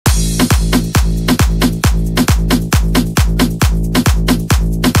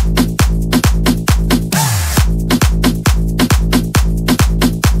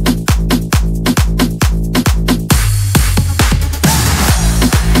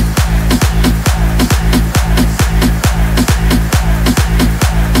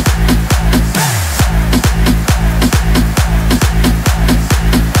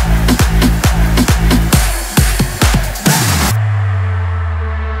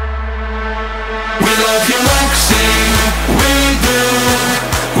love you, Maxi, we do.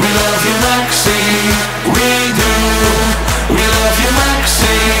 We love you, Maxi, we do. We love you,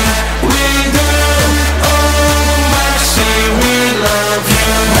 Maxi, we do. Oh, Maxi, we love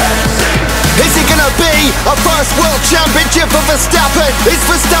you, Maxi. Is it gonna be a first world championship for Verstappen? Is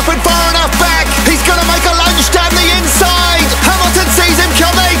Verstappen far enough back? He's gonna make a lunge down the inside. Hamilton sees him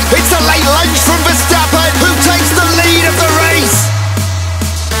coming. It's a late lunge from Verstappen, who takes the lead of the race.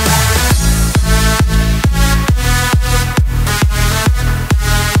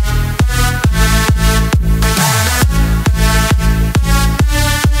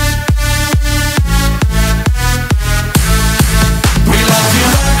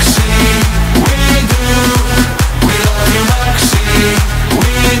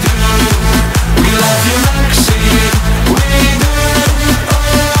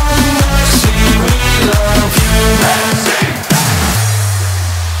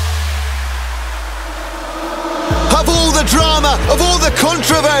 Of all the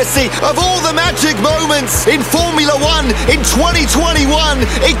controversy, of all the magic moments in Formula One in 2021,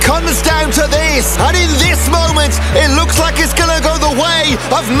 it comes down to this. And in this moment, it looks like it's gonna go the way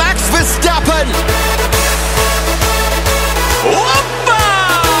of Max Verstappen. Oppa!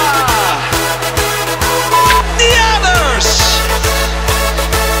 The others!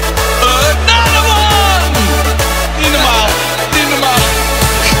 Another one! In the mouth, in the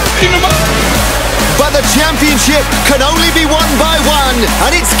mouth, in the mouth. But the championship can only be won by one,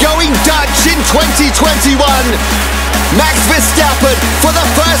 and it's going Dutch in 2021. Max Verstappen, for the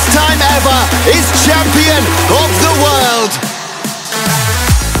first time ever, is champion of the world.